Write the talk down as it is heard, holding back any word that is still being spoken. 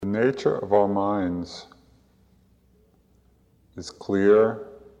nature of our minds is clear,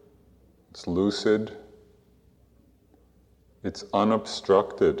 it's lucid, it's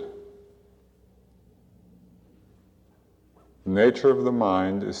unobstructed. The nature of the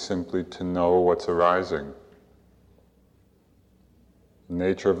mind is simply to know what's arising. The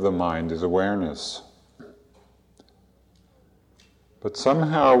nature of the mind is awareness. But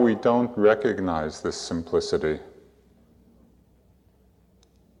somehow we don't recognize this simplicity,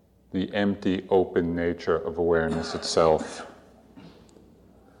 the empty, open nature of awareness itself.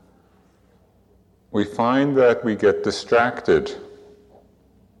 We find that we get distracted,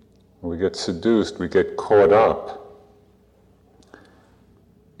 we get seduced, we get caught up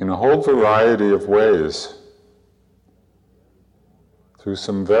in a whole variety of ways through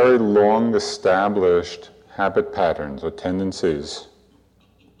some very long established habit patterns or tendencies,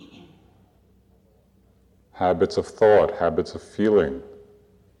 habits of thought, habits of feeling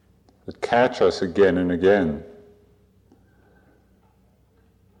that catch us again and again.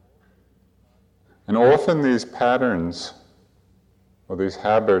 And often these patterns or these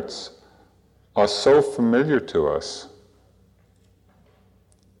habits are so familiar to us,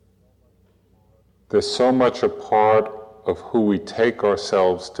 they're so much a part of who we take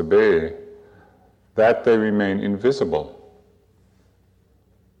ourselves to be that they remain invisible.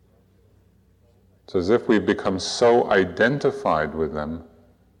 It's as if we've become so identified with them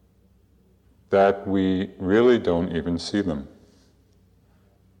that we really don't even see them.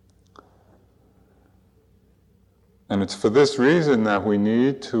 And it's for this reason that we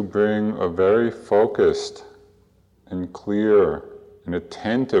need to bring a very focused and clear and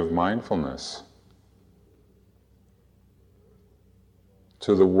attentive mindfulness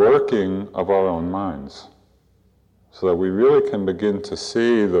to the working of our own minds, so that we really can begin to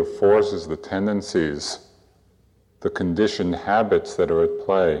see the forces, the tendencies, the conditioned habits that are at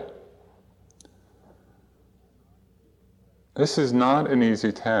play. This is not an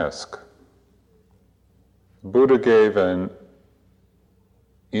easy task. Buddha gave an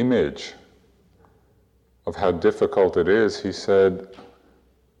image of how difficult it is. He said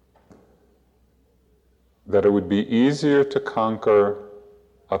that it would be easier to conquer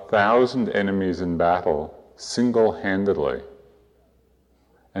 1,000 enemies in battle single-handedly,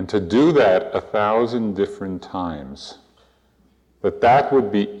 and to do that 1,000 different times, that would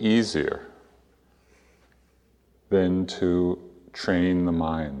be easier than to train the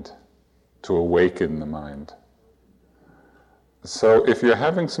mind, to awaken the mind. So if you're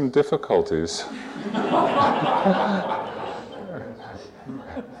having some difficulties,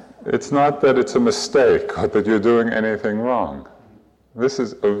 it's not that it's a mistake or that you're doing anything wrong. This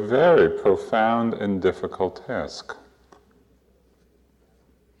is a very profound and difficult task.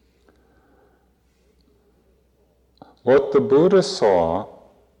 What the Buddha saw,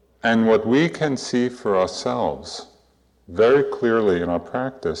 and what we can see for ourselves very clearly in our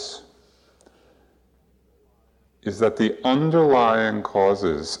practice, is that the underlying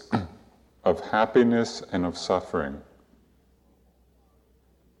causes of happiness and of suffering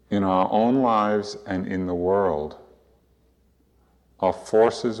in our own lives and in the world are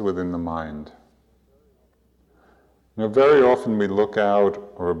forces within the mind. You know, very often we look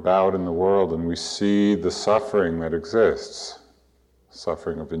out or about in the world and we see the suffering that exists.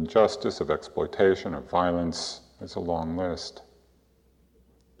 Suffering of injustice, of exploitation, of violence. It's a long list.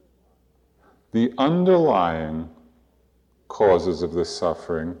 The underlying causes of this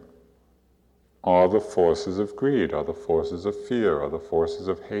suffering are the forces of greed, are the forces of fear, are the forces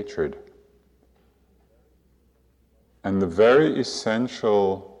of hatred. And the very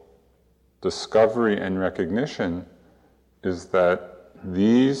essential discovery and recognition is that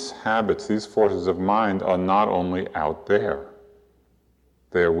these habits, these forces of mind, are not only out there,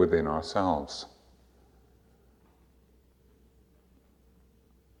 they're within ourselves.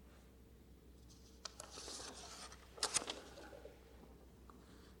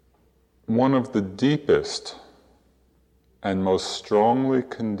 One of the deepest and most strongly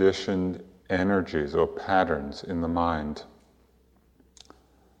conditioned energies or patterns in the mind,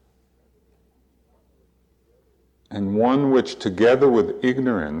 and one which together with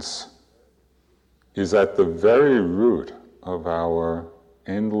ignorance is at the very root of our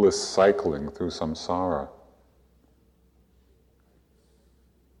endless cycling through samsara,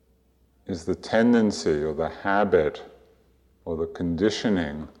 is the tendency or the habit or the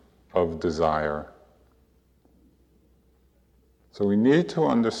conditioning of desire. So we need to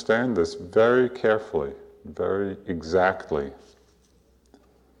understand this very carefully, very exactly.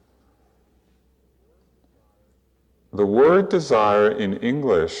 The word desire in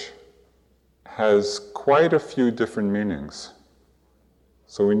English has quite a few different meanings.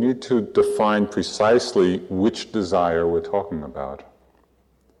 So we need to define precisely which desire we're talking about.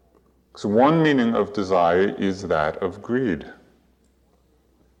 So one meaning of desire is that of greed.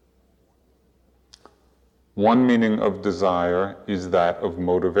 One meaning of desire is that of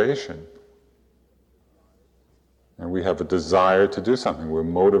motivation. And we have a desire to do something. We're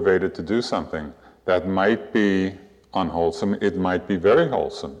motivated to do something. That might be unwholesome. It might be very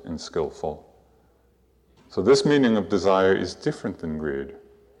wholesome and skillful. So this meaning of desire is different than greed.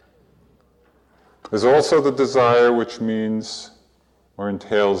 There's also the desire which means or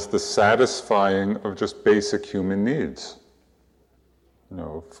entails the satisfying of just basic human needs.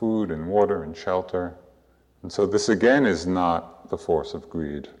 Food and water and shelter. And so this again is not the force of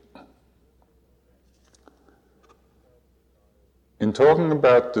greed. In talking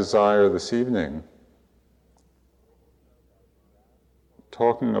about desire this evening,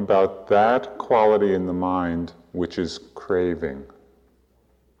 talking about that quality in the mind which is craving,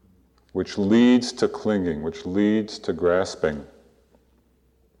 which leads to clinging, which leads to grasping.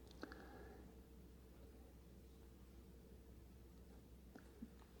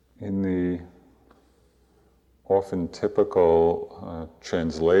 In the often typical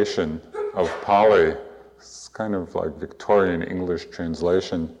translation of Pali, it's kind of like Victorian English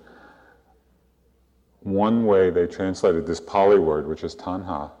translation. One way they translated this Pali word, which is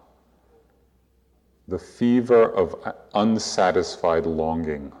tanha, the fever of unsatisfied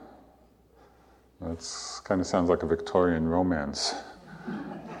longing. That kind of sounds like a Victorian romance.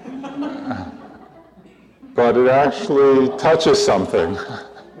 But it actually touches something.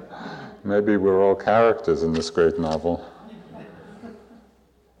 Maybe we're all characters in this great novel.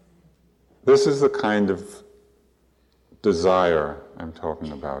 This is the kind of desire I'm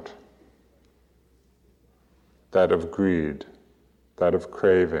talking about. That of greed, that of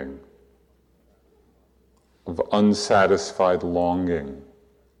craving, of unsatisfied longing,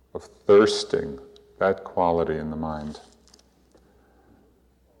 of thirsting, that quality in the mind.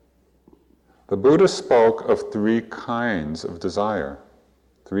 The Buddha spoke of 3 kinds of desire,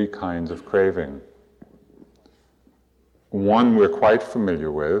 3 kinds of craving. One we're quite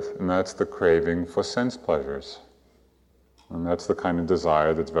familiar with, and that's the craving for sense pleasures. And that's the kind of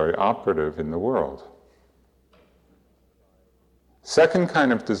desire that's very operative in the world. Second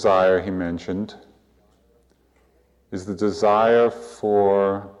kind of desire he mentioned is the desire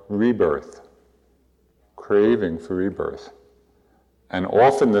for rebirth, craving for rebirth. And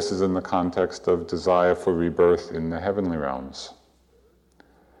often this is in the context of desire for rebirth in the heavenly realms.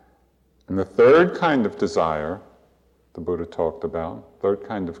 And the third kind of desire the Buddha talked about, third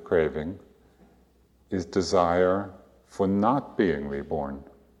kind of craving, is desire for not being reborn.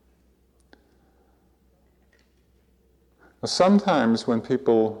 Now, sometimes when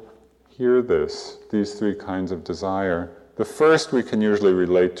people hear these 3 kinds of desire, the first we can usually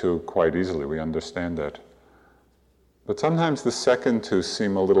relate to quite easily, we understand it. But sometimes the second 2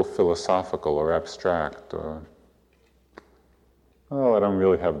 seem a little philosophical or abstract, or, I don't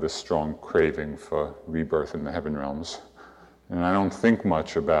really have this strong craving for rebirth in the heaven realms, and I don't think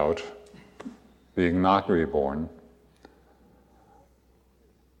much about being not reborn.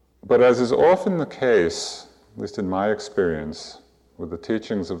 But as is often the case, at least in my experience with the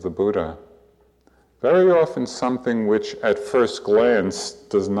teachings of the Buddha, very often something which at first glance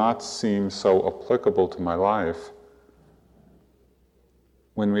does not seem so applicable to my life,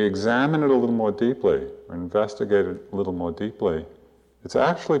 when we examine it a little more deeply, or investigate it a little more deeply, it's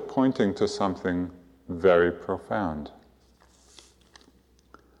actually pointing to something very profound.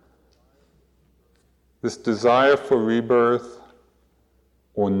 This desire for rebirth,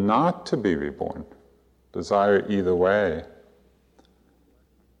 or not to be reborn, desire either way,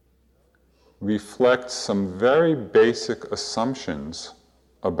 reflects some very basic assumptions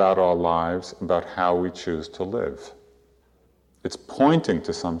about our lives, about how we choose to live. It's pointing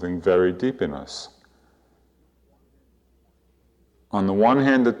to something very deep in us. On the one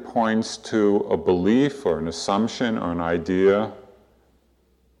hand, it points to a belief or an assumption or an idea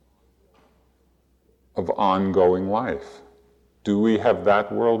of ongoing life. Do we have that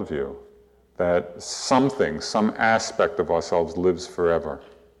worldview? That something, some aspect of ourselves lives forever.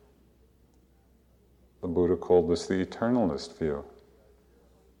 The Buddha called this the eternalist view.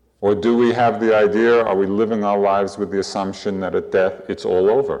 Or do we have the idea, are we living our lives with the assumption that at death it's all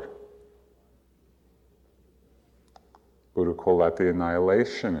over? Buddha called that the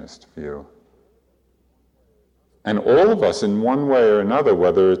annihilationist view. And all of us, in one way or another,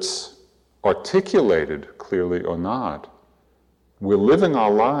 whether it's articulated clearly or not, we're living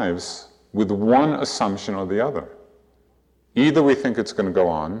our lives with one assumption or the other. Either we think it's going to go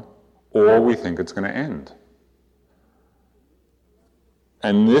on, or we think it's going to end.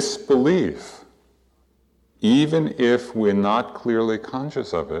 And this belief, even if we're not clearly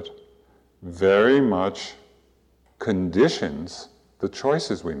conscious of it, very much conditions the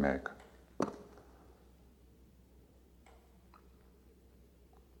choices we make.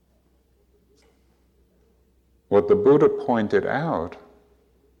 What the Buddha pointed out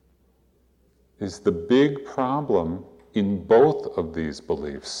is the big problem in both of these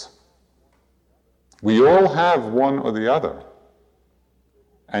beliefs. We all have one or the other,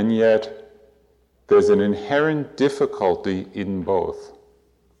 and yet there's an inherent difficulty in both.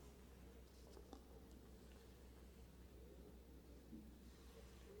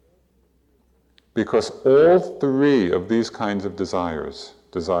 Because all three of these kinds of desires,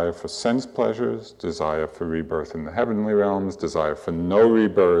 desire for sense pleasures, desire for rebirth in the heavenly realms, desire for no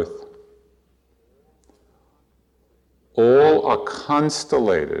rebirth, all are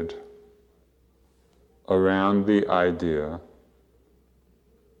constellated around the idea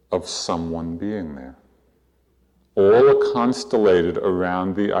of someone being there. All are constellated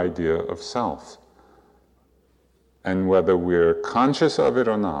around the idea of self. And whether we're conscious of it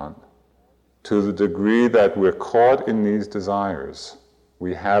or not, to the degree that we're caught in these desires,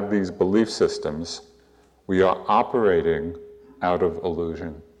 we have these belief systems, we are operating out of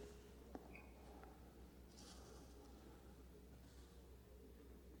illusion.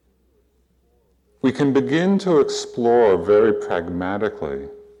 We can begin to explore very pragmatically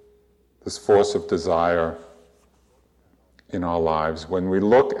this force of desire in our lives when we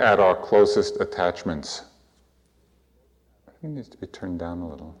look at our closest attachments. I think it needs to be turned down a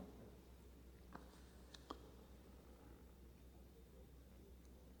little.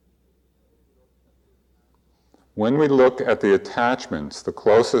 When we look at the attachments, the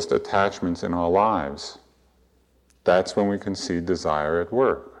closest attachments in our lives, that's when we can see desire at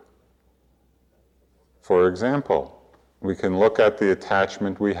work. For example, we can look at the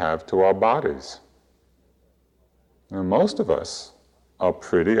attachment we have to our bodies. Now, most of us are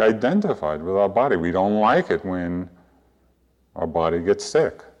pretty identified with our body. We don't like it when our body gets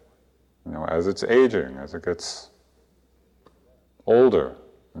sick, as it's aging, as it gets older,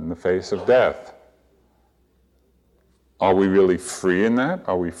 in the face of death. Are we really free in that?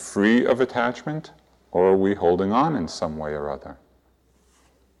 Are we free of attachment? Or are we holding on in some way or other?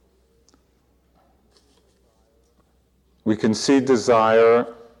 We can see desire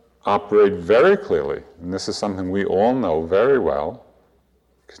operate very clearly, and this is something we all know very well.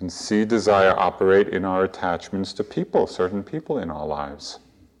 We can see desire operate in our attachments to people, certain people in our lives.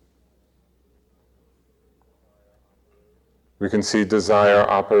 We can see desire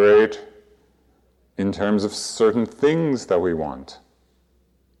operate in terms of certain things that we want.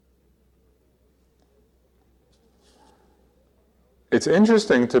 It's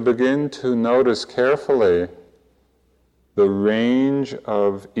interesting to begin to notice carefully the range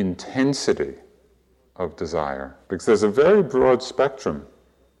of intensity of desire, because there's a very broad spectrum.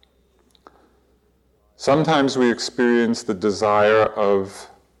 Sometimes we experience the desire of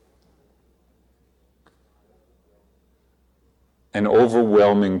an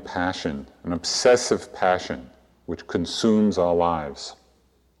overwhelming passion, an obsessive passion, which consumes our lives.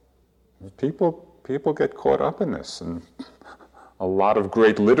 People get caught up in this, and a lot of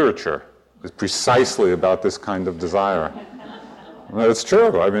great literature is precisely about this kind of desire. Well, it's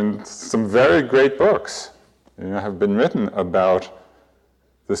true. I mean, some very great books have been written about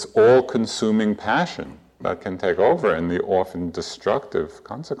this all-consuming passion that can take over and the often destructive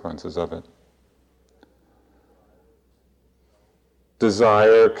consequences of it.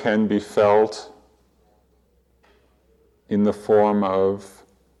 Desire can be felt in the form of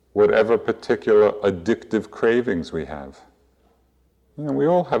whatever particular addictive cravings we have. We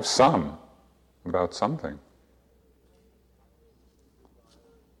all have some about something.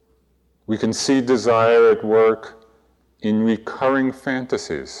 We can see desire at work in recurring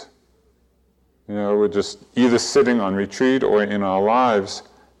fantasies. We're just either sitting on retreat or in our lives,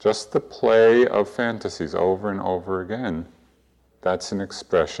 just the play of fantasies over and over again. That's an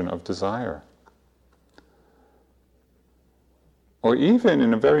expression of desire. Or even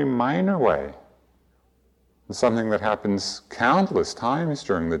in a very minor way, something that happens countless times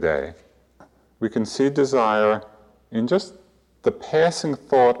during the day, we can see desire in just the passing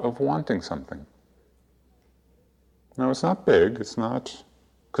thought of wanting something. Now, it's not big, it's not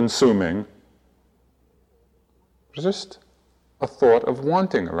consuming, but just a thought of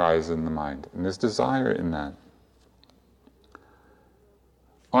wanting arises in the mind, and there's desire in that.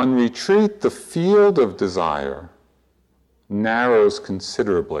 On retreat, the field of desire narrows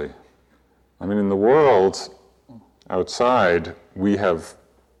considerably. I mean, in the world outside, we have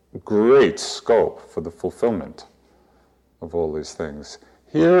great scope for the fulfillment of all these things.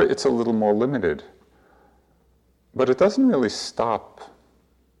 Here it's a little more limited, but it doesn't really stop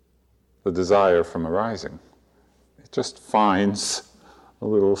the desire from arising. It just finds a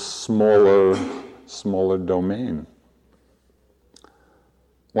little smaller domain.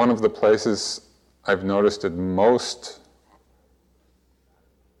 One of the places I've noticed it most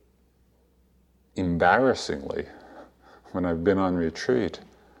embarrassingly when I've been on retreat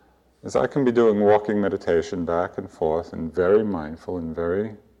is I can be doing walking meditation back and forth and very mindful and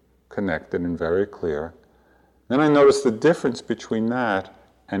very connected and very clear. Then I notice the difference between that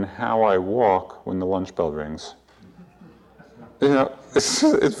and how I walk when the lunch bell rings.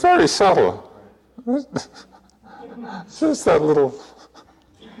 It's very subtle. It's just that little,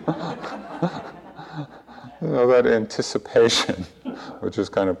 that anticipation, which is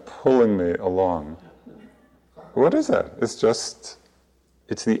kind of pulling me along. What is that?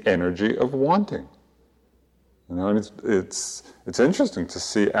 It's the energy of wanting. And it's interesting to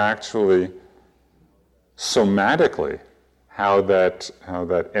see actually somatically how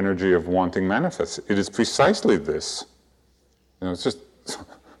that energy of wanting manifests. It is precisely this. It's just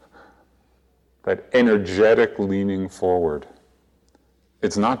that energetic leaning forward.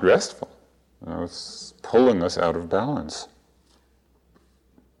 It's not restful. It's pulling us out of balance.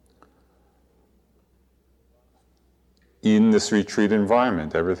 In this retreat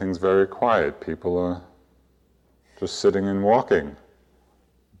environment, everything's very quiet. People are just sitting and walking.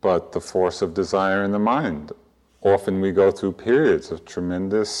 But the force of desire in the mind, often we go through periods of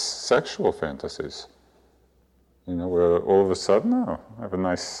tremendous sexual fantasies. Where all of a sudden, I have a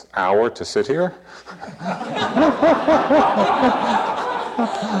nice hour to sit here.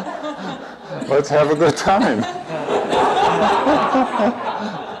 Let's have a good time.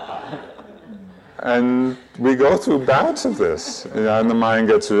 And we go through bouts of this, and the mind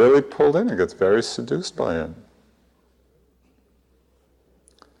gets really pulled in, it gets very seduced by it.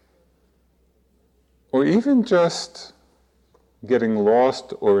 Or even just getting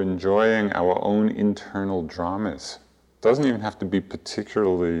lost or enjoying our own internal dramas. It doesn't even have to be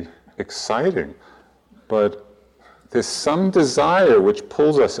particularly exciting, but there's some desire which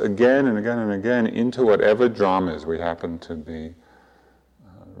pulls us again and again and again into whatever dramas we happen to be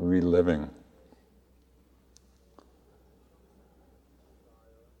reliving.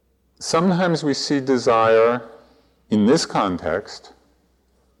 Sometimes we see desire in this context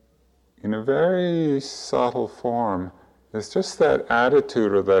in a very subtle form. It's just that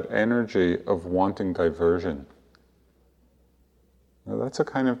attitude or that energy of wanting diversion. Now, that's a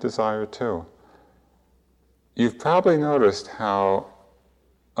kind of desire too. You've probably noticed how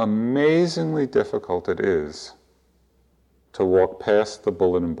amazingly difficult it is to walk past the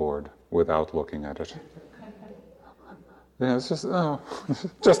bulletin board without looking at it. It's just,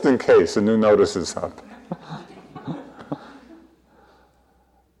 just in case a new notice is up.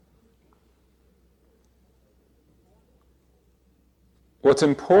 What's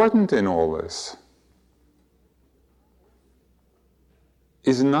important in all this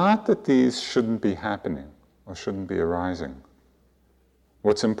is not that these shouldn't be happening or shouldn't be arising.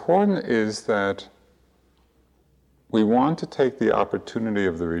 What's important is that we want to take the opportunity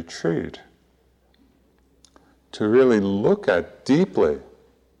of the retreat to really look at deeply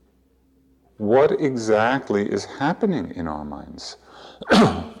what exactly is happening in our minds.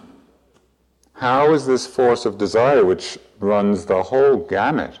 How is this force of desire, which runs the whole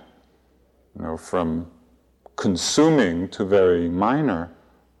gamut, from consuming to very minor,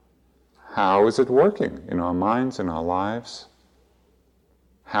 how is it working in our minds, in our lives?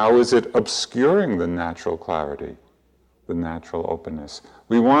 How is it obscuring the natural clarity, the natural openness?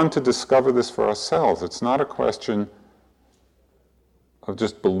 We want to discover this for ourselves. It's not a question of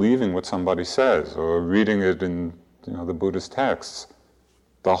just believing what somebody says or reading it in the Buddhist texts.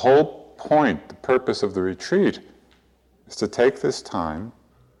 The whole point, the purpose of the retreat is to take this time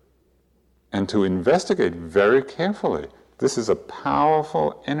and to investigate very carefully. This is a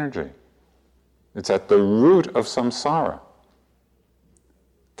powerful energy. It's at the root of samsara.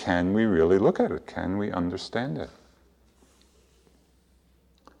 Can we really look at it? Can we understand it?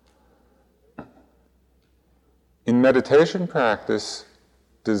 In meditation practice,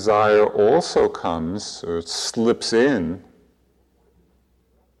 desire also comes, or slips in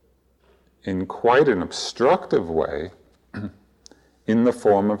quite an obstructive way, in the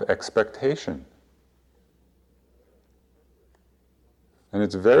form of expectation. And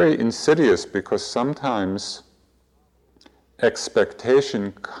it's very insidious because sometimes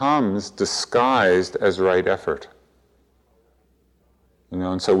expectation comes disguised as right effort.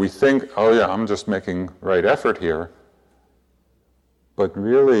 And so we think, I'm just making right effort here. But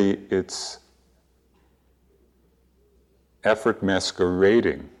really it's effort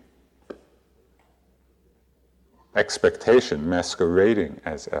masquerading, expectation masquerading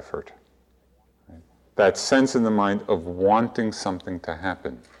as effort. Right? That sense in the mind of wanting something to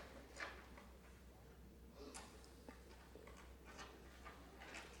happen.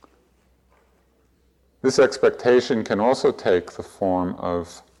 This expectation can also take the form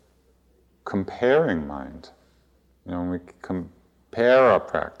of comparing mind. When we compare our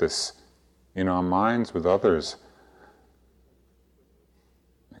practice in our minds with others,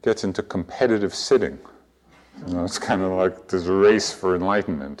 it gets into competitive sitting. It's kind of like this race for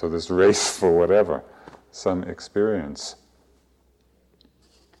enlightenment, or this race for whatever, some experience.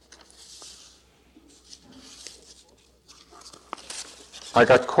 I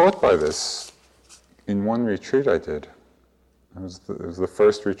got caught by this in one retreat I did. It was the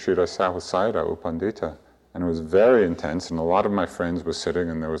first retreat I sat with Sayadaw U Pandita, and it was very intense, and a lot of my friends were sitting,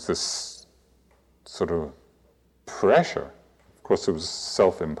 and there was this sort of pressure. Of course, it was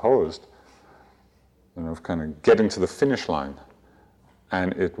self-imposed, of kind of getting to the finish line.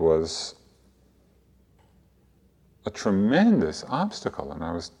 And it was a tremendous obstacle, and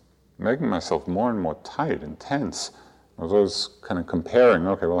I was making myself more and more tight and tense. I was always kind of comparing,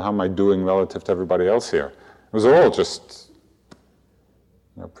 okay, well, how am I doing relative to everybody else here? It was all just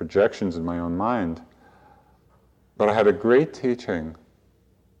projections in my own mind. But I had a great teaching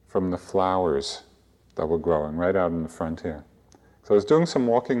from the flowers that were growing right out in the front here. So I was doing some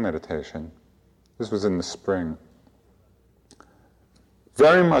walking meditation. This was in the spring.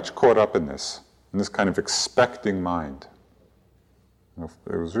 Very much caught up in this kind of expecting mind.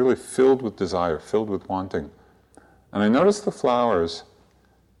 It was really filled with desire, filled with wanting. And I noticed the flowers,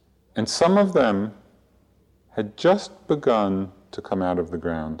 and some of them had just begun to come out of the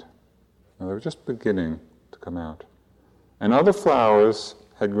ground. They were just beginning to come out. And other flowers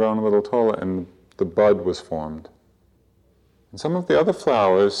had grown a little taller, and the bud was formed. And some of the other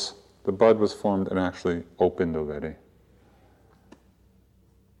flowers, the bud was formed and actually opened already.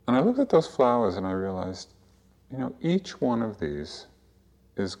 And I looked at those flowers and I realized, each one of these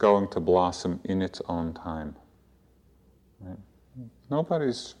is going to blossom in its own time. Right?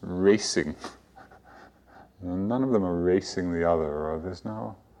 Nobody's racing. None of them are racing the other, or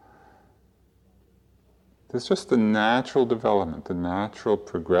there's just the natural development, the natural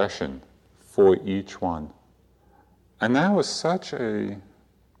progression for each one. And that was such a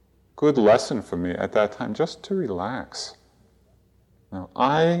good lesson for me at that time, just to relax.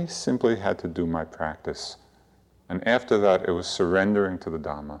 I simply had to do my practice. And after that, it was surrendering to the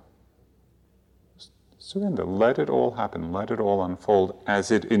Dhamma. Surrender. Let it all happen. Let it all unfold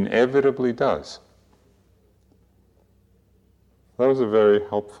as it inevitably does. That was a very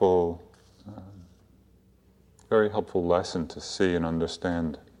helpful lesson to see and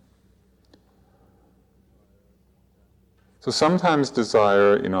understand. So sometimes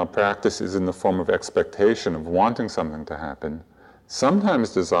desire, our practice is in the form of expectation, of wanting something to happen.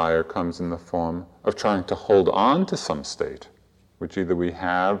 Sometimes desire comes in the form of trying to hold on to some state, which either we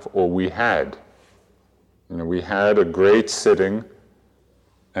have or we had. We had a great sitting,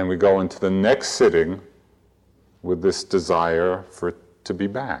 and we go into the next sitting with this desire for it to be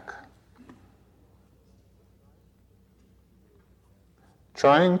back.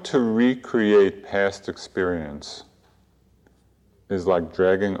 Trying to recreate past experience is like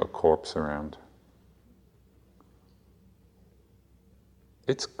dragging a corpse around.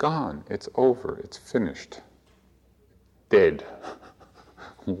 It's gone, it's over, it's finished. Dead.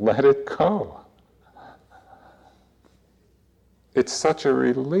 Let it go. It's such a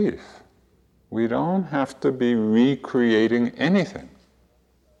relief. We don't have to be recreating anything.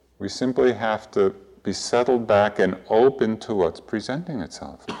 We simply have to be settled back and open to what's presenting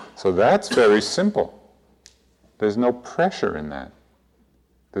itself. So that's very simple. There's no pressure in that.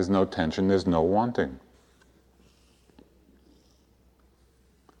 There's no tension, there's no wanting.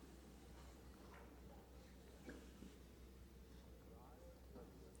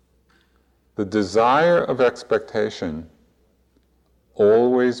 The desire of expectation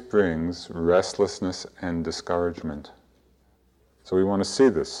always brings restlessness and discouragement. So we want to see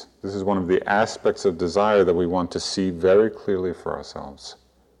this. This is one of the aspects of desire that we want to see very clearly for ourselves.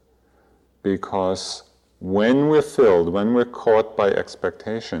 Because when we're filled, when we're caught by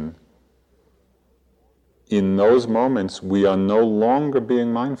expectation, in those moments we are no longer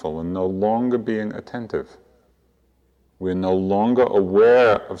being mindful and no longer being attentive. We're no longer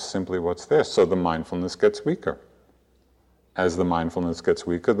aware of simply what's there, so the mindfulness gets weaker. As the mindfulness gets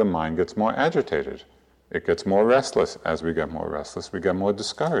weaker, the mind gets more agitated. It gets more restless. As we get more restless, we get more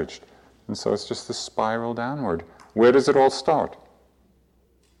discouraged. And so it's just this spiral downward. Where does it all start?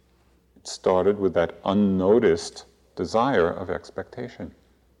 It started with that unnoticed desire, of expectation.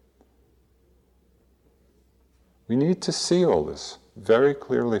 We need to see all this very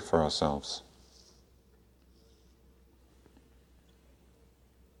clearly for ourselves.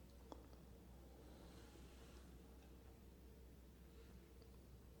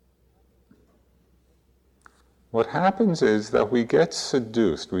 What happens is that we get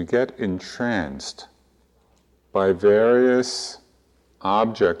seduced, we get entranced by various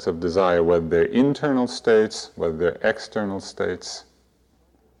objects of desire, whether they're internal states, whether they're external states.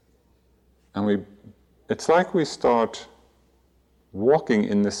 And it's like we start walking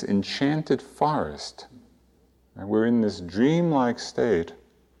in this enchanted forest, and we're in this dreamlike state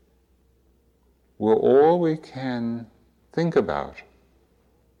where all we can think about,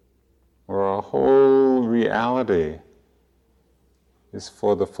 or our whole reality, is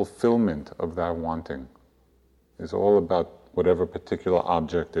for the fulfillment of that wanting, is all about whatever particular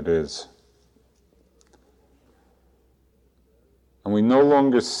object it is. And we no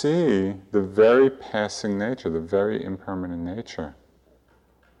longer see the very passing nature, the very impermanent nature,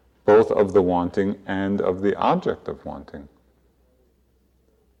 both of the wanting and of the object of wanting.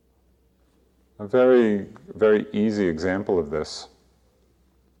 A very, very easy example of this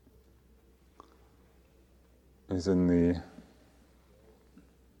is in the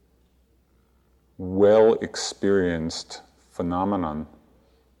well-experienced phenomenon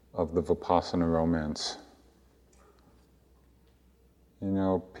of the Vipassana romance. You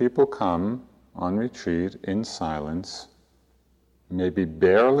know, people come on retreat in silence, maybe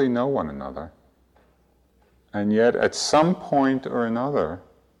barely know one another, and yet at some point or another,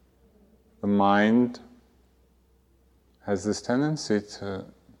 the mind has this tendency to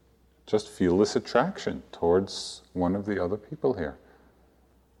just feel this attraction towards one of the other people here.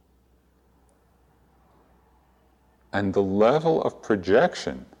 And the level of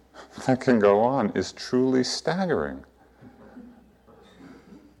projection that can go on is truly staggering.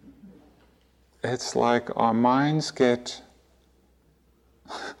 It's like our minds get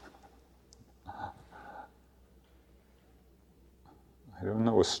I don't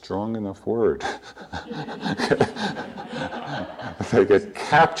know a strong enough word. They get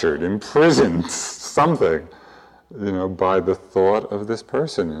captured, imprisoned, something, by the thought of this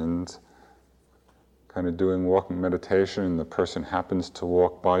person, and kind of doing walking meditation, and the person happens to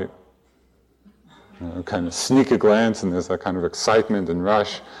walk by, kind of sneak a glance, and there's that kind of excitement and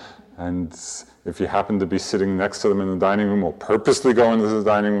rush, and if you happen to be sitting next to them in the dining room, or purposely go into the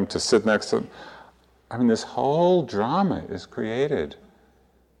dining room to sit next to them, I mean, this whole drama is created.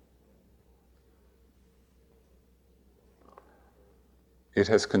 It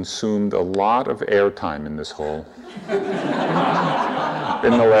has consumed a lot of airtime in this hall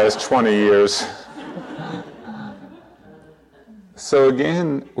in the last 20 years. So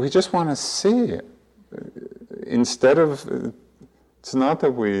again, we just want to see it. Instead of, it's not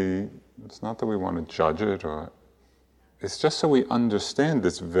that we want to judge it, or it's just so we understand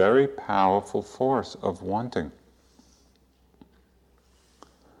this very powerful force of wanting.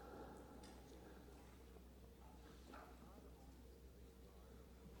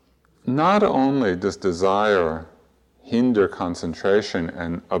 Not only does desire hinder concentration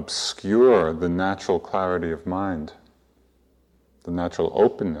and obscure the natural clarity of mind, the natural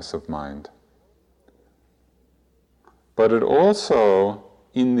openness of mind, but it also,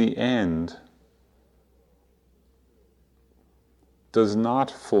 in the end, does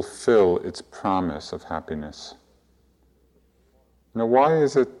not fulfill its promise of happiness. Now, why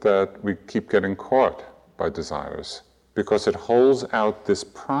is it that we keep getting caught by desires? Because it holds out this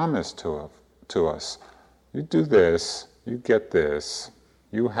promise to us. You do this, you get this,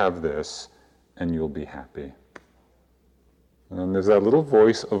 you have this, and you'll be happy. And there's that little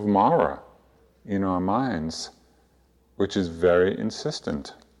voice of Mara in our minds, which is very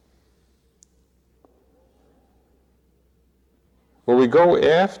insistent. Well, we go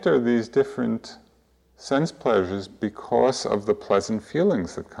after these different sense pleasures because of the pleasant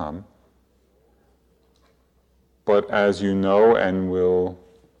feelings that come. But as you know, and will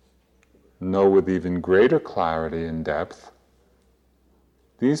know with even greater clarity and depth,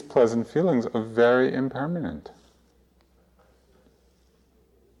 these pleasant feelings are very impermanent.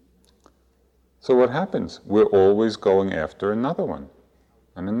 So what happens? We're always going after another one,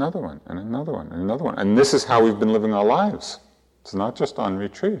 and another one, and another one, and another one. And this is how we've been living our lives. It's not just on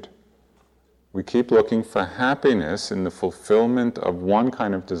retreat. We keep looking for happiness in the fulfillment of one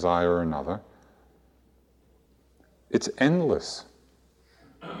kind of desire or another. It's endless.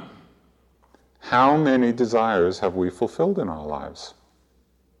 How many desires have we fulfilled in our lives?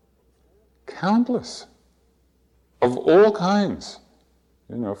 Countless. Of all kinds.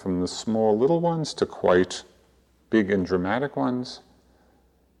 From the small little ones to quite big and dramatic ones.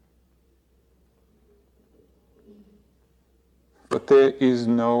 But there is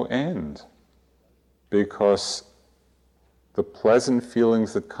no end, because the pleasant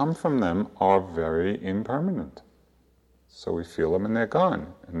feelings that come from them are very impermanent. So we feel them and they're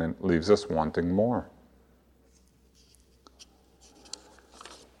gone, and then it leaves us wanting more.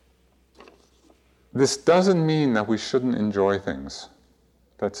 This doesn't mean that we shouldn't enjoy things.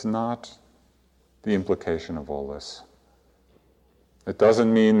 That's not the implication of all this. It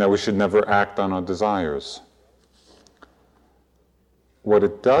doesn't mean that we should never act on our desires. What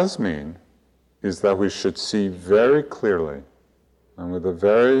it does mean is that we should see very clearly and with a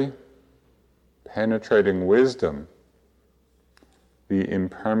very penetrating wisdom the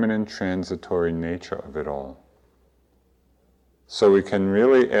impermanent transitory nature of it all. So we can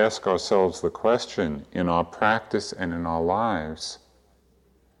really ask ourselves the question in our practice and in our lives,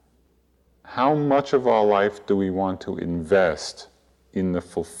 how much of our life do we want to invest in the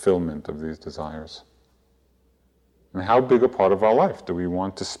fulfillment of these desires? And how big a part of our life do we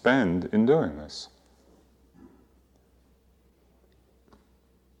want to spend in doing this?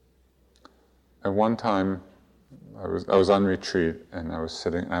 At one time, I was on retreat, and I was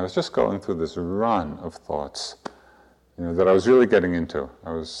sitting, and I was just going through this run of thoughts, that I was really getting into.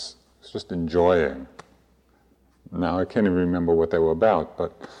 I was just enjoying. Now I can't even remember what they were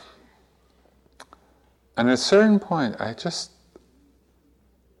about, and at a certain point, I just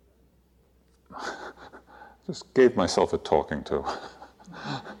gave myself a talking to.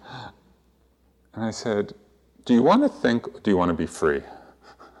 And I said, do you want to think, or do you want to be free?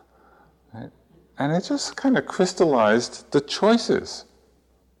 Right? And it just kind of crystallized the choices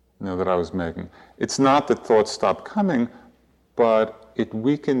that I was making. It's not that thoughts stopped coming, but it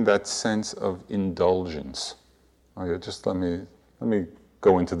weakened that sense of indulgence. Just let me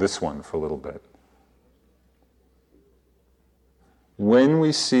go into this one for a little bit. When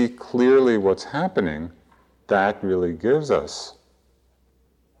we see clearly what's happening, that really gives us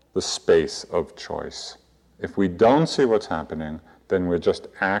the space of choice. If we don't see what's happening, then we're just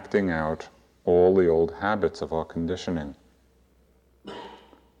acting out all the old habits of our conditioning.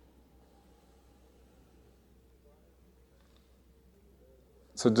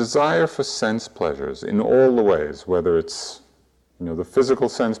 So desire for sense pleasures in all the ways, whether it's the physical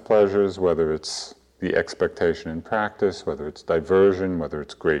sense pleasures, whether it's the expectation in practice, whether it's diversion, whether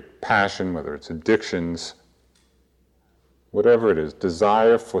it's great passion, whether it's addictions, whatever it is,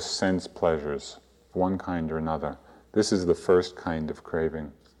 desire for sense pleasures of one kind or another. This is the first kind of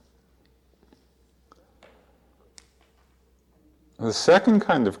craving. The second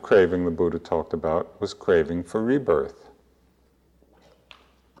kind of craving the Buddha talked about was craving for rebirth,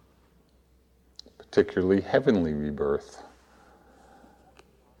 particularly heavenly rebirth.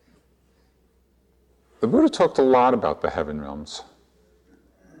 The Buddha talked a lot about the heaven realms,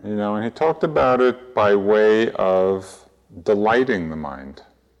 and he talked about it by way of delighting the mind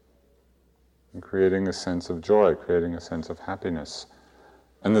and creating a sense of joy, creating a sense of happiness.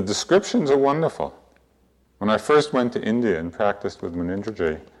 And the descriptions are wonderful. When I first went to India and practiced with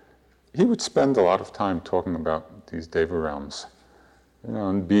Munindraji, he would spend a lot of time talking about these Deva realms,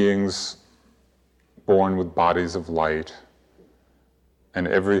 and beings born with bodies of light and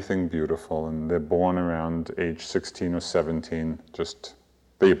everything beautiful, and they're born around age 16 or 17,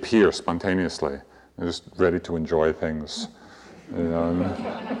 they appear spontaneously. They're just ready to enjoy things.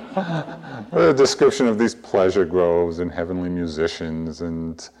 A description of these pleasure groves and heavenly musicians,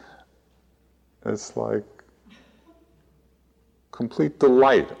 and it's like complete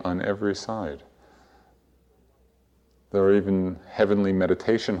delight on every side. There are even heavenly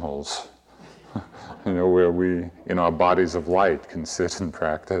meditation halls, where we, in our bodies of light, can sit and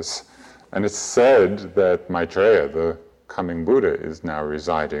practice. And it's said that Maitreya, the coming Buddha, is now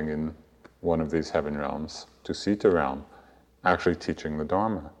residing in one of these heaven realms, Tusita realm, actually teaching the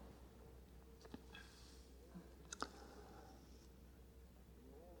Dharma.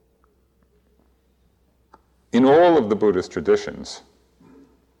 In all of the Buddhist traditions,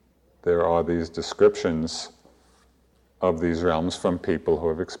 there are these descriptions of these realms from people who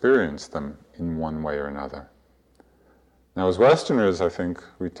have experienced them in one way or another. Now, as Westerners, I think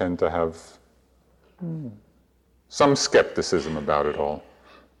we tend to have some skepticism about it all.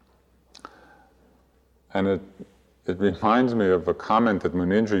 And it reminds me of a comment that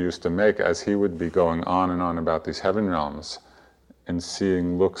Munindra used to make as he would be going on and on about these heaven realms and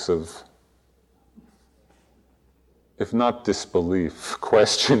seeing looks of, if not disbelief,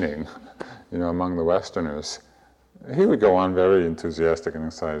 questioning, among the Westerners. He would go on very enthusiastic and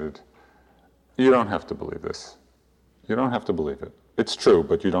excited. You don't have to believe this. You don't have to believe it. It's true,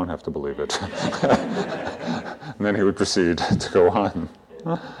 but you don't have to believe it. And then he would proceed to go on.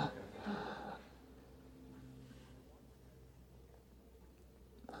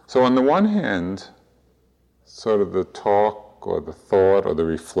 So on the one hand, sort of the talk or the thought or the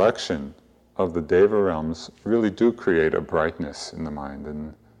reflection of the Deva realms really do create a brightness in the mind,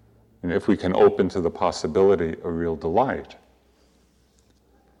 and if we can open to the possibility, a real delight.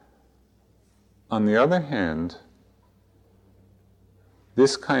 On the other hand,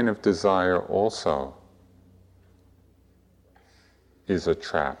 this kind of desire also is a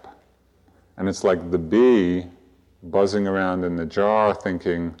trap. And it's like the bee buzzing around in the jar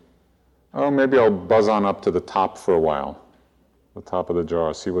thinking, oh, maybe I'll buzz on up to the top for a while, the top of the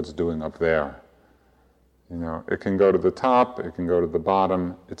jar, see what's doing up there. You know, it can go to the top, it can go to the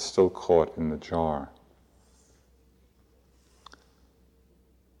bottom, it's still caught in the jar.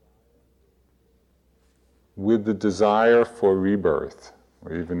 With the desire for rebirth,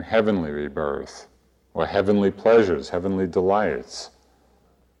 or even heavenly rebirth, or heavenly pleasures, heavenly delights,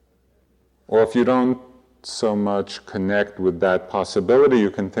 or if you don't so much connect with that possibility, you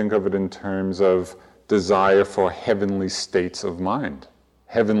can think of it in terms of desire for heavenly states of mind,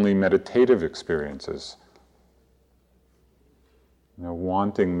 heavenly meditative experiences. You know,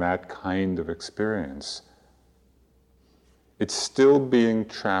 wanting that kind of experience. It's still being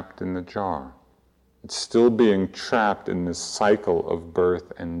trapped in the jar. It's still being trapped in this cycle of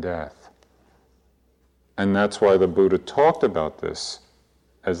birth and death. And that's why the Buddha talked about this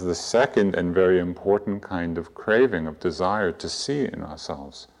as the second and very important kind of craving, of desire to see in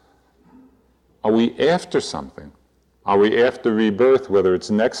ourselves. Are we after something? Are we after rebirth, whether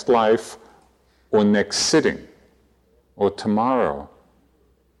it's next life or next sitting or tomorrow?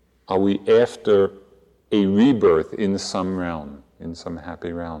 Are we after a rebirth in some realm, in some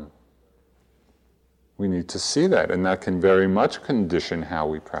happy realm? We need to see that, and that can very much condition how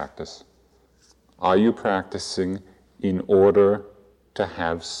we practice. Are you practicing in order to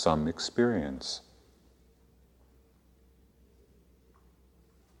have some experience?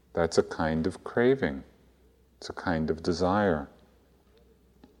 That's a kind of craving. It's a kind of desire.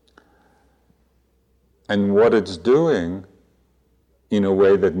 And what it's doing, in a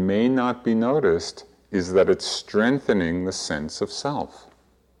way that may not be noticed, is that it's strengthening the sense of self.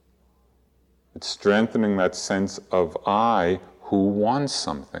 It's strengthening that sense of I who wants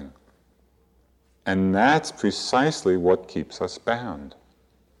something. And that's precisely what keeps us bound.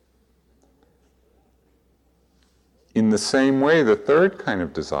 In the same way, the third kind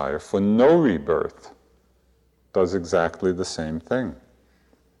of desire for no rebirth does exactly the same thing.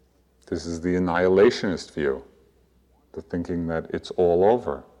 This is the annihilationist view, the thinking that it's all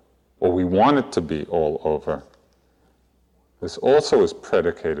over, or we want it to be all over. This also is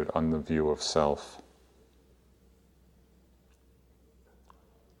predicated on the view of self.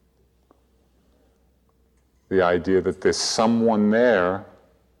 The idea that there's someone there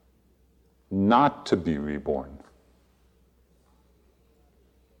not to be reborn.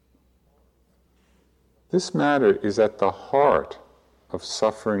 This matter is at the heart of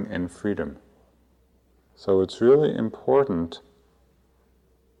suffering and freedom. So it's really important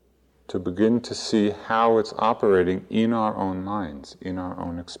to begin to see how it's operating in our own minds, in our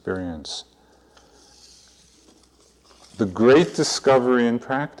own experience. The great discovery in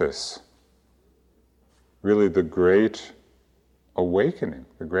practice, really the great awakening,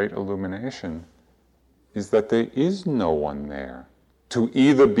 the great illumination, is that there is no one there to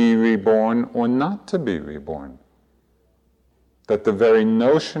either be reborn or not to be reborn. That the very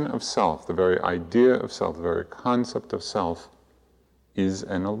notion of self, the very idea of self, the very concept of self is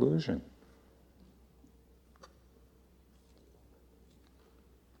an illusion.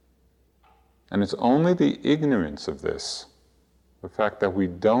 And it's only the ignorance of this, the fact that we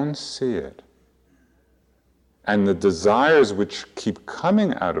don't see it, and the desires which keep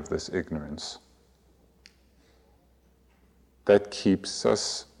coming out of this ignorance, that keeps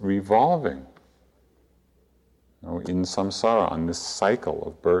us revolving, in samsara, on this cycle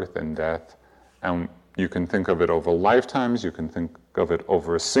of birth and death. And you can think of it over lifetimes, you can think of it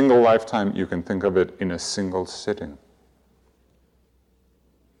over a single lifetime, you can think of it in a single sitting.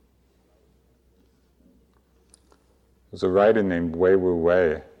 There's a writer named Wei Wu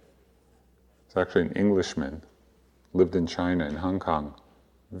Wei. He's actually an Englishman, lived in China, in Hong Kong.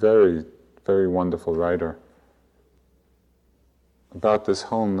 Very, very wonderful writer. About this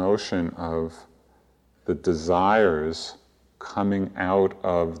whole notion of the desires coming out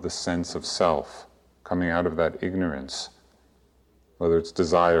of the sense of self, coming out of that ignorance. Whether it's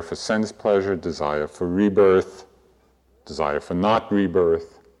desire for sense pleasure, desire for rebirth, desire for not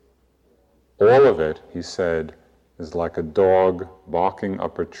rebirth. All of it, he said, is like a dog barking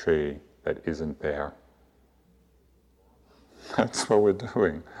up a tree that isn't there. That's what we're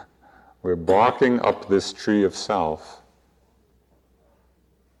doing. We're barking up this tree of self,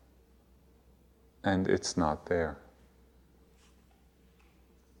 and it's not there.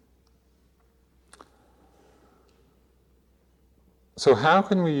 So how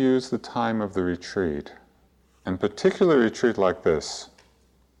can we use the time of the retreat, and particularly a retreat like this,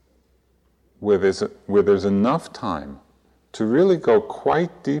 where there's enough time to really go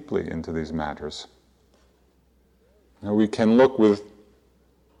quite deeply into these matters? Now we can look with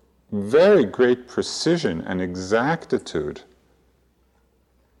very great precision and exactitude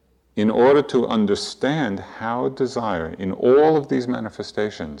in order to understand how desire, in all of these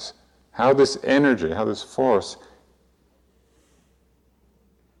manifestations, how this energy, how this force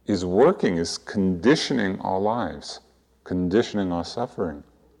is working, is conditioning our lives, conditioning our suffering.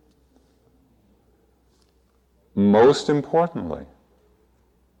 Most importantly,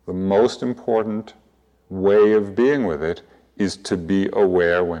 the most important way of being with it is to be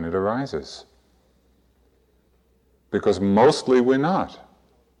aware when it arises. Because mostly we're not.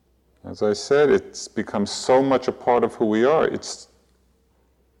 As I said, it's become so much a part of who we are, it's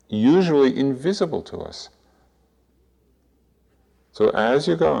usually invisible to us. So as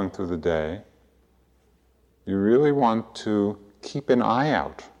you're going through the day, you really want to keep an eye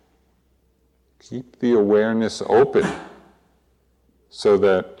out. Keep the awareness open so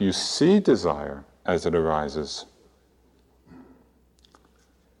that you see desire as it arises.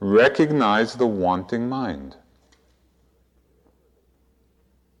 Recognize the wanting mind.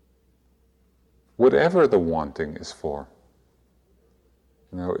 Whatever the wanting is for.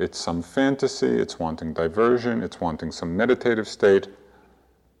 You know, it's some fantasy, it's wanting diversion, it's wanting some meditative state,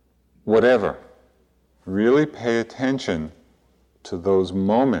 whatever. Really pay attention to those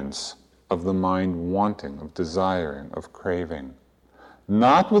moments of the mind wanting, of desiring, of craving.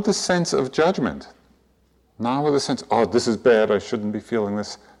 Not with a sense of judgment. Not with a sense, oh, this is bad, I shouldn't be feeling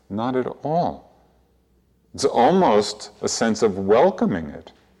this. Not at all. It's almost a sense of welcoming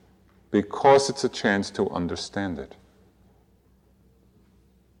it because it's a chance to understand it.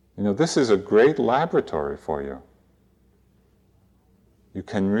 You know, this is a great laboratory for you. You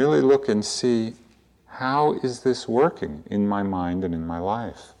can really look and see, how is this working in my mind and in my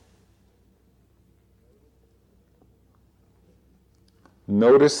life?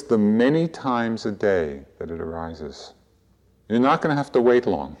 Notice the many times a day that it arises. You're not going to have to wait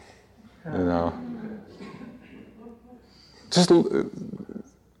long, you know. Just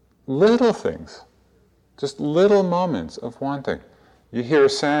little things, just little moments of wanting. You hear a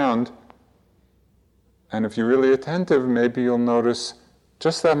sound, and if you're really attentive, maybe you'll notice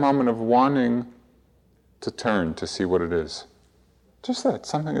just that moment of wanting to turn to see what it is. Just that,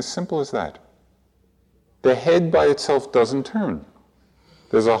 something as simple as that. The head by itself doesn't turn.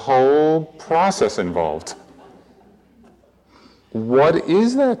 There's a whole process involved. What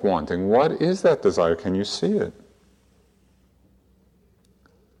is that wanting? What is that desire? Can you see it?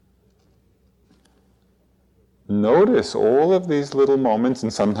 Notice all of these little moments,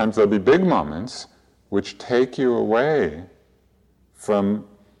 and sometimes there'll be big moments, which take you away from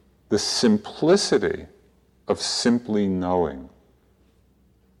the simplicity of simply knowing.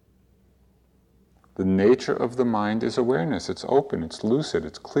 The nature of the mind is awareness. It's open, it's lucid,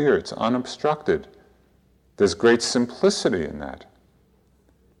 it's clear, it's unobstructed. There's great simplicity in that.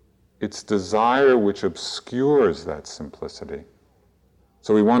 It's desire which obscures that simplicity.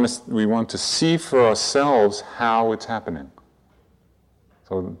 So we want to see for ourselves how it's happening.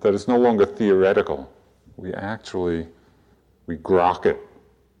 So that it's no longer theoretical. We grok it.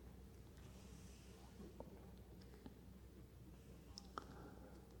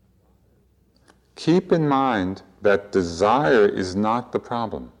 Keep in mind that desire is not the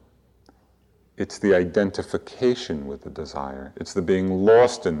problem. It's the identification with the desire. It's the being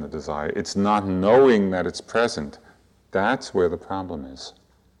lost in the desire. It's not knowing that it's present. That's where the problem is.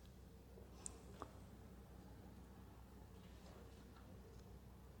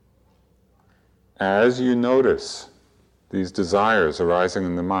 As you notice these desires arising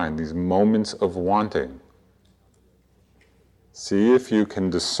in the mind, these moments of wanting, see if you can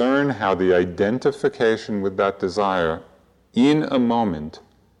discern how the identification with that desire in a moment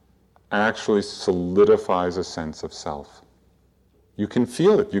actually solidifies a sense of self. You can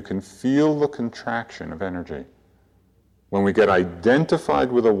feel it. You can feel the contraction of energy. When we get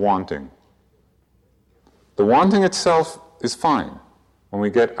identified with a wanting, the wanting itself is fine. When we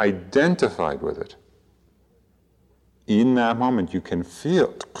get identified with it, in that moment you can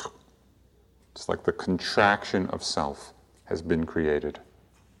feel it's like the contraction of self has been created.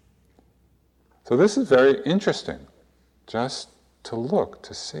 So this is very interesting, just to look,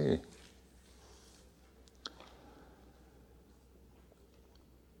 to see.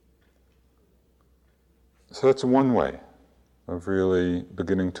 So that's one way of really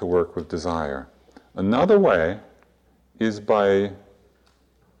beginning to work with desire. Another way is by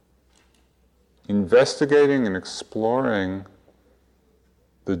investigating and exploring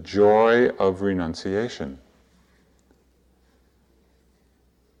the joy of renunciation.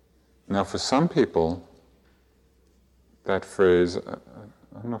 Now, for some people, that phrase, I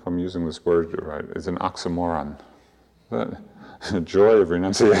don't know if I'm using this word right, is an oxymoron. The joy of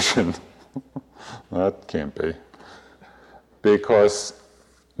renunciation. That can't be. Because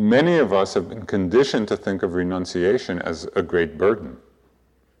many of us have been conditioned to think of renunciation as a great burden.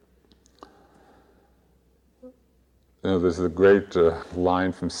 There's the great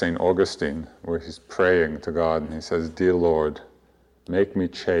line from St. Augustine where he's praying to God and he says, "Dear Lord, make me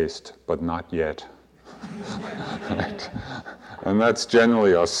chaste, but not yet." Right? And that's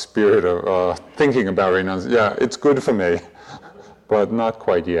generally our spirit of thinking about renunciation. Yeah, it's good for me, but not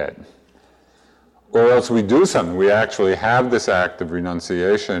quite yet. Or else we do something. We actually have this act of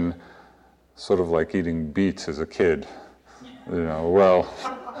renunciation, sort of like eating beets as a kid. Well,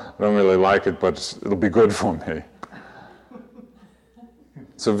 I don't really like it, but it'll be good for me.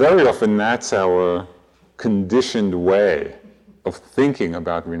 So very often that's our conditioned way of thinking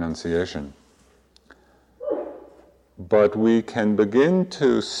about renunciation. But we can begin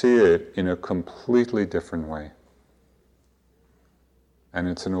to see it in a completely different way. And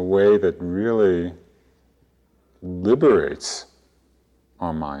it's in a way that really liberates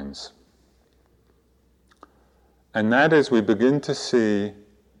our minds. And that is, we begin to see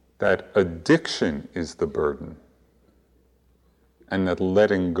that addiction is the burden, and that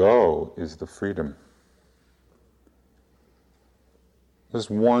letting go is the freedom. There's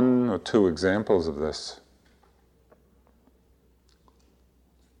one or two examples of this.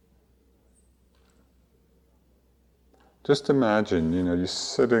 Just imagine, you're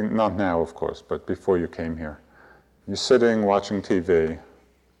sitting, not now of course, but before you came here. You're sitting watching TV,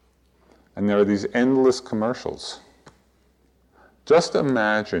 and there are these endless commercials. Just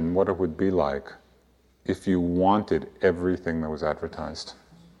imagine what it would be like if you wanted everything that was advertised.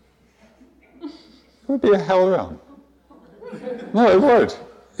 It would be a hell realm. No, it would.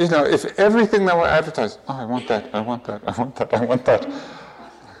 If everything that were advertised, I want that, I want that, I want that, I want that.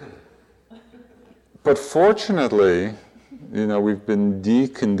 But fortunately, we've been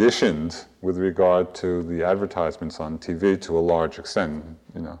deconditioned with regard to the advertisements on TV to a large extent.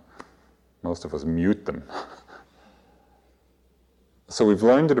 Most of us mute them. So we've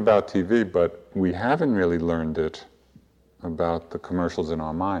learned it about TV, but we haven't really learned it about the commercials in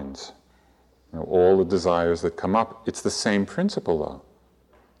our minds. All the desires that come up, it's the same principle though.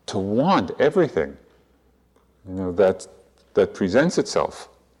 To want everything, that presents itself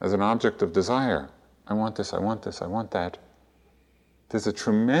as an object of desire. I want this, I want this, I want that. There's a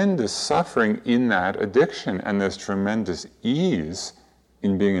tremendous suffering in that addiction, and there's tremendous ease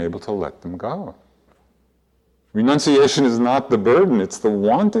in being able to let them go. Renunciation is not the burden, it's the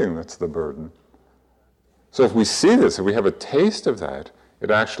wanting that's the burden. So if we see this, if we have a taste of that, it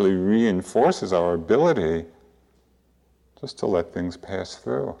actually reinforces our ability just to let things pass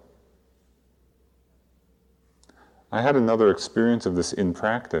through. I had another experience of this in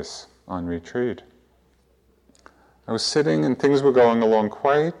practice on retreat. I was sitting and things were going along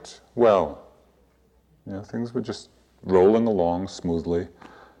quite well. Things were just rolling along smoothly.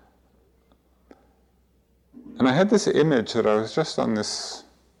 And I had this image that I was just on this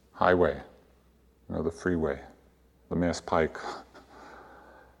highway, the freeway, the Mass Pike.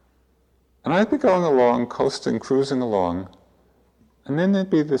 And I'd be going along, coasting, cruising along, and then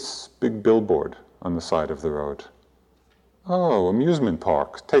there'd be this big billboard on the side of the road. Oh, amusement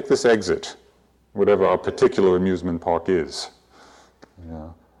park, take this exit, whatever our particular amusement park is.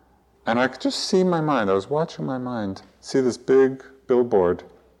 And I could just see my mind, I was watching my mind, see this big billboard.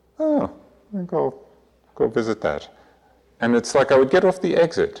 Oh, I'll go visit that. And it's like I would get off the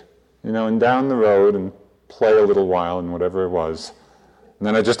exit, and down the road and play a little while and whatever it was. And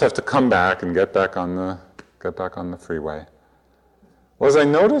then I just have to come back and get back on the freeway. Well, as I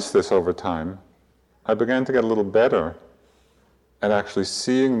noticed this over time, I began to get a little better at actually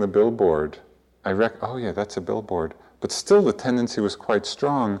seeing the billboard. Oh yeah, that's a billboard. But still the tendency was quite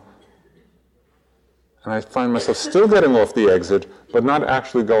strong. And I find myself still getting off the exit, but not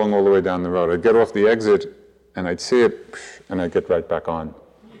actually going all the way down the road. I'd get off the exit, and I'd see it, and I'd get right back on.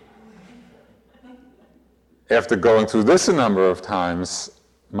 After going through this a number of times,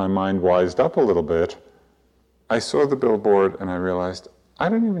 my mind wised up a little bit. I saw the billboard, and I realized, I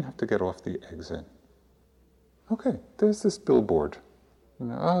don't even have to get off the exit. Okay, there's this billboard.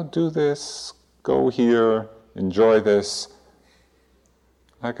 Oh, do this, go here, enjoy this.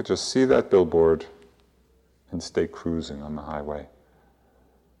 I could just see that billboard, and stay cruising on the highway.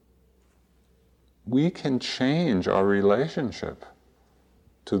 We can change our relationship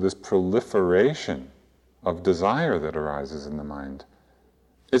to this proliferation of desire that arises in the mind.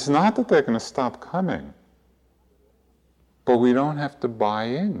 It's not that they're going to stop coming, but we don't have to buy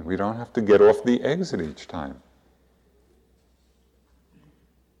in. We don't have to get off the exit each time.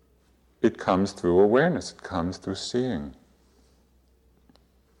 It comes through awareness. It comes through seeing.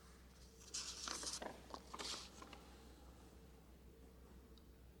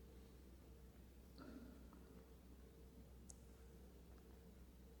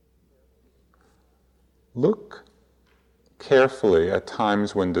 Look carefully at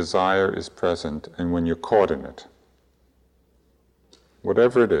times when desire is present and when you're caught in it.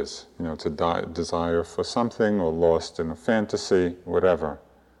 Whatever it is, it's a desire for something or lost in a fantasy, whatever.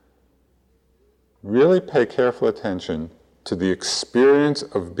 Really pay careful attention to the experience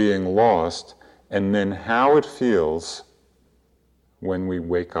of being lost and then how it feels when we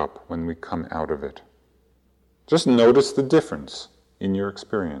wake up, when we come out of it. Just notice the difference in your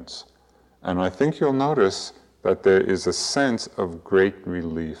experience. And I think you'll notice that there is a sense of great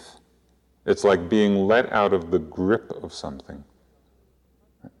relief. It's like being let out of the grip of something.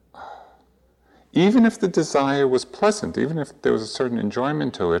 Even if the desire was pleasant, even if there was a certain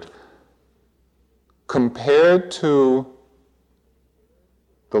enjoyment to it, compared to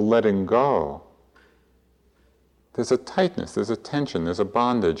the letting go, there's a tightness, there's a tension, there's a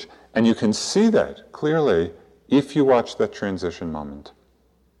bondage. And you can see that clearly if you watch that transition moment.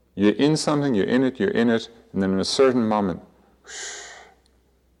 You're in something, you're in it, and then in a certain moment,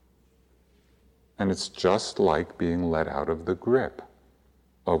 and it's just like being let out of the grip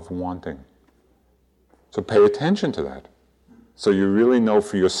of wanting. So pay attention to that. So you really know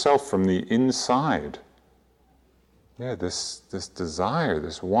for yourself from the inside, this desire,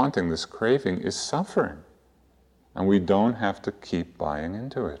 this wanting, this craving is suffering. And we don't have to keep buying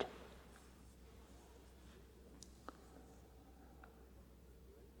into it.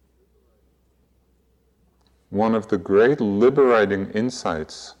 One of the great liberating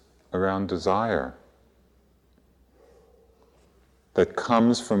insights around desire that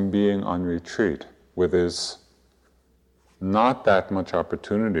comes from being on retreat, where there's not that much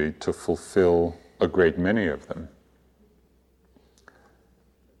opportunity to fulfill a great many of them,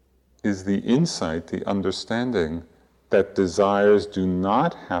 is the insight, the understanding that desires do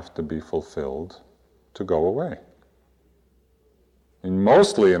not have to be fulfilled to go away. And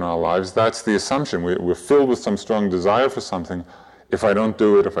mostly in our lives, that's the assumption. We're filled with some strong desire for something. If I don't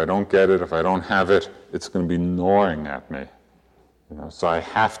do it, if I don't get it, if I don't have it, it's going to be gnawing at me. So I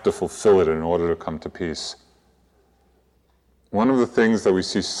have to fulfill it in order to come to peace. One of the things that we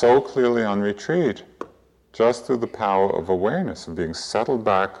see so clearly on retreat, just through the power of awareness, of being settled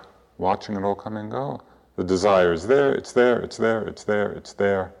back, watching it all come and go. The desire is there, it's there, it's there, it's there, it's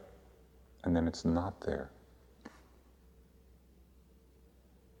there, and then it's not there.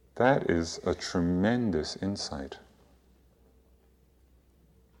 That is a tremendous insight.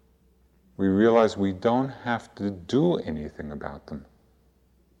 We realize we don't have to do anything about them.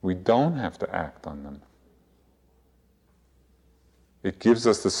 We don't have to act on them. It gives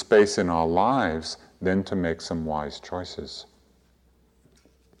us the space in our lives then to make some wise choices.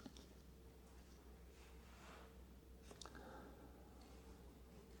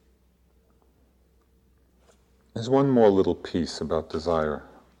 There's one more little piece about desire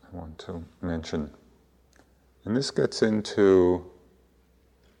I want to mention. And this gets into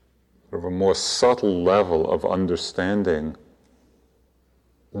sort of a more subtle level of understanding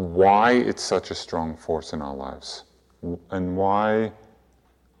why it's such a strong force in our lives and why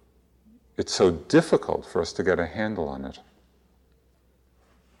it's so difficult for us to get a handle on it.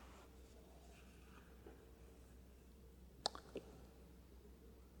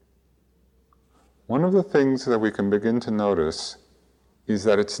 One of the things that we can begin to notice is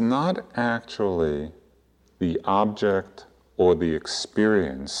that it's not actually the object or the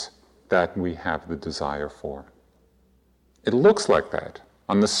experience that we have the desire for. It looks like that.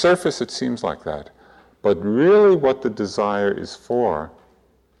 On the surface it seems like that. But really what the desire is for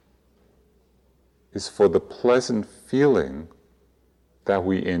the pleasant feeling that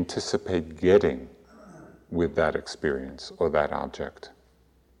we anticipate getting with that experience or that object.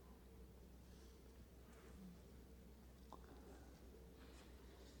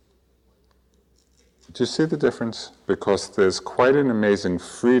 Do you see the difference? Because there's quite an amazing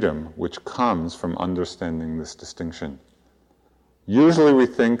freedom which comes from understanding this distinction. Usually we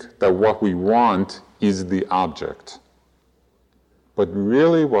think that what we want is the object. But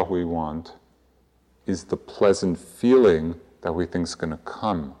really what we want is the pleasant feeling that we think is going to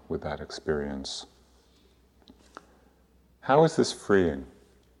come with that experience. How is this freeing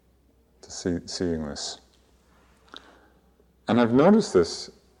to seeing this? And I've noticed this,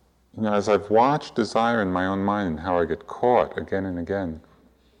 as I've watched desire in my own mind and how I get caught again and again.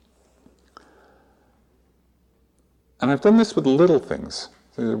 And I've done this with little things.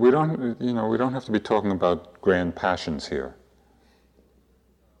 We don't have to be talking about grand passions here.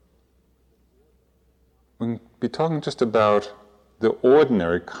 We can be talking just about the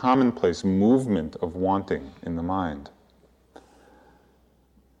ordinary, commonplace movement of wanting in the mind.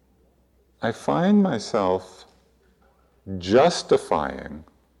 I find myself justifying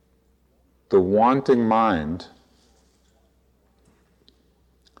the wanting mind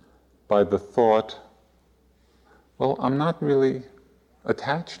by the thought, well, I'm not really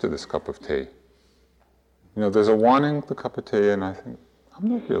attached to this cup of tea. There's a wanting the cup of tea, and I think, I'm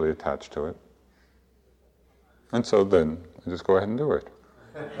not really attached to it. And so then I just go ahead and do it.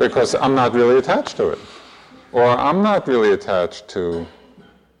 Because I'm not really attached to it. Or I'm not really attached to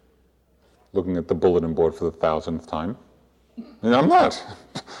looking at the bulletin board for the 1,000th time. I'm not.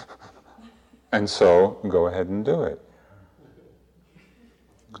 And so go ahead and do it.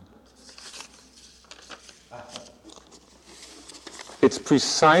 It's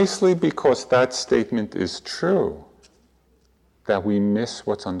precisely because that statement is true that we miss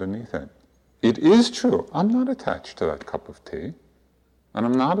what's underneath it. It is true. I'm not attached to that cup of tea. And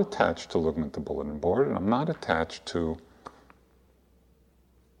I'm not attached to looking at the bulletin board. And I'm not attached to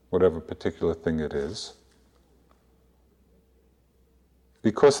whatever particular thing it is.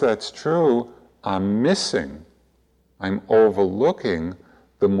 Because that's true, I'm overlooking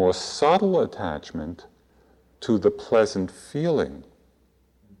the more subtle attachment to the pleasant feeling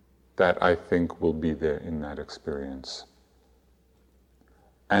that I think will be there in that experience.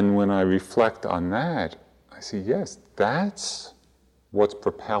 And when I reflect on that, I see, yes, that's what's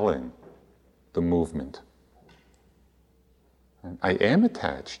propelling the movement. And I am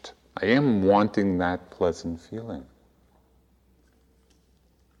attached. I am wanting that pleasant feeling.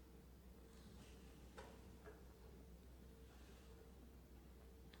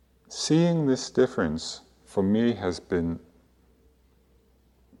 Seeing this difference for me has been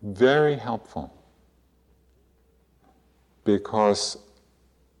very helpful, because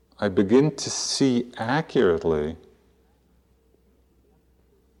I begin to see accurately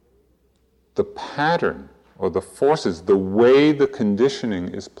the pattern or the forces, the way the conditioning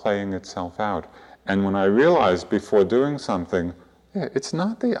is playing itself out. And when I realize before doing something, it's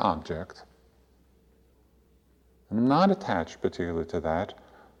not the object. I'm not attached particularly to that.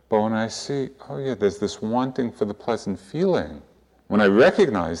 But when I see, there's this wanting for the pleasant feeling, when I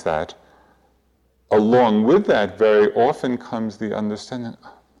recognize that, along with that very often comes the understanding,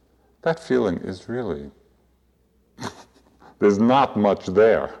 that feeling is really, there's not much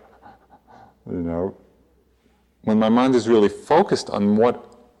there. When my mind is really focused on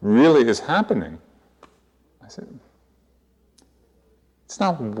what really is happening, I say, it's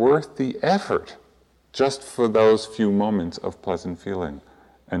not worth the effort just for those few moments of pleasant feeling.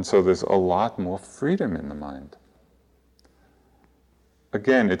 And so there's a lot more freedom in the mind.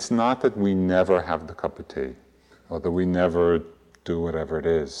 Again, it's not that we never have the cup of tea, or that we never do whatever it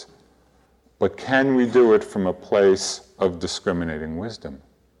is. But can we do it from a place of discriminating wisdom?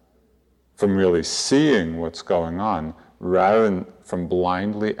 From really seeing what's going on, rather than from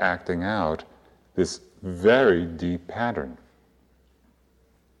blindly acting out this very deep pattern.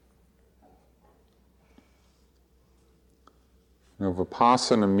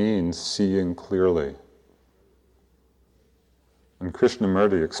 Vipassana means seeing clearly. And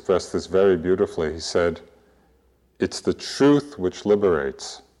Krishnamurti expressed this very beautifully. He said, it's the truth which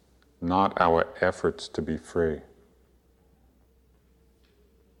liberates, not our efforts to be free.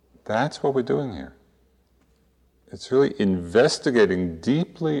 That's what we're doing here. It's really investigating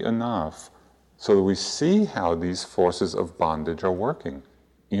deeply enough so that we see how these forces of bondage are working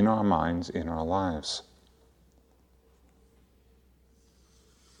in our minds, in our lives.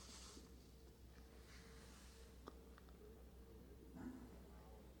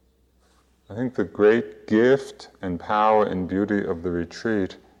 I think the great gift and power and beauty of the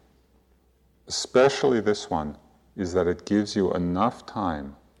retreat, especially this one, is that it gives you enough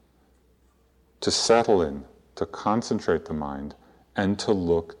time to settle in, to concentrate the mind, and to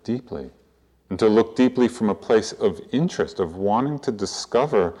look deeply. And to look deeply from a place of interest, of wanting to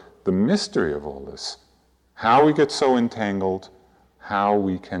discover the mystery of all this. How we get so entangled, how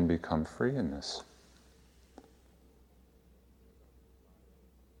we can become free in this.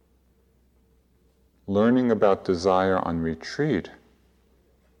 Learning about desire on retreat,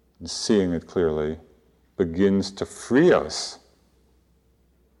 and seeing it clearly, begins to free us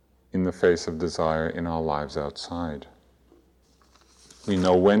in the face of desire in our lives outside. We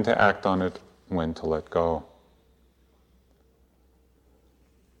know when to act on it, when to let go.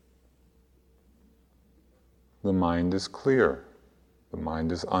 The mind is clear. The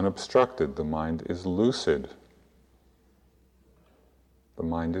mind is unobstructed. The mind is lucid. The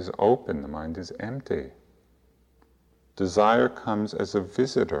mind is open. The mind is empty. Desire comes as a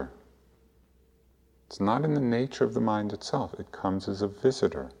visitor. It's not in the nature of the mind itself. It comes as a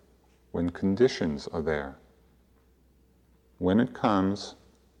visitor when conditions are there. When it comes,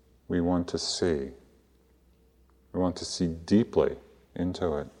 we want to see. We want to see deeply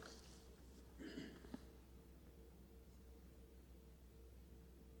into it.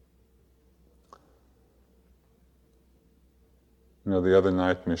 You know, the other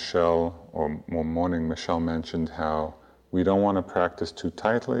night morning Michelle mentioned how we don't want to practice too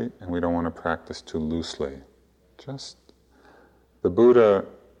tightly and we don't want to practice too loosely. The Buddha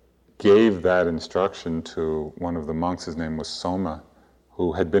gave that instruction to one of the monks. His name was Soma,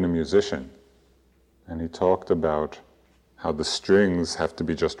 who had been a musician. And he talked about how the strings have to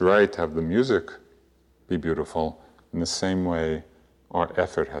be just right, have the music be beautiful. In the same way, our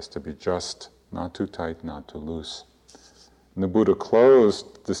effort has to be just, not too tight, not too loose. And the Buddha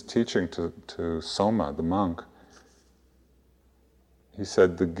closed this teaching to Soma, the monk. He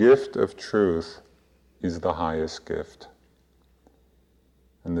said, the gift of truth is the highest gift.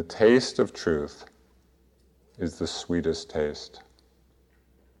 And the taste of truth is the sweetest taste.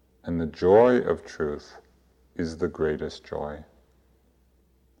 And the joy of truth is the greatest joy.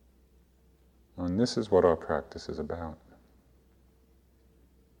 And this is what our practice is about.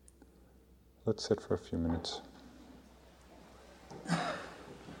 Let's sit for a few minutes.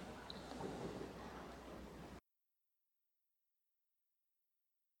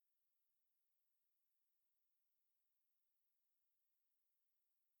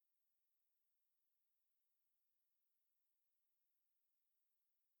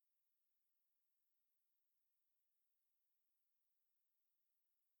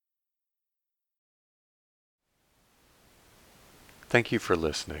 Thank you for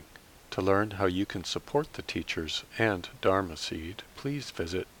listening. To learn how you can support the teachers and Dharma Seed, please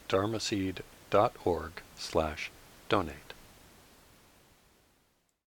visit dharmaseed.org/donate.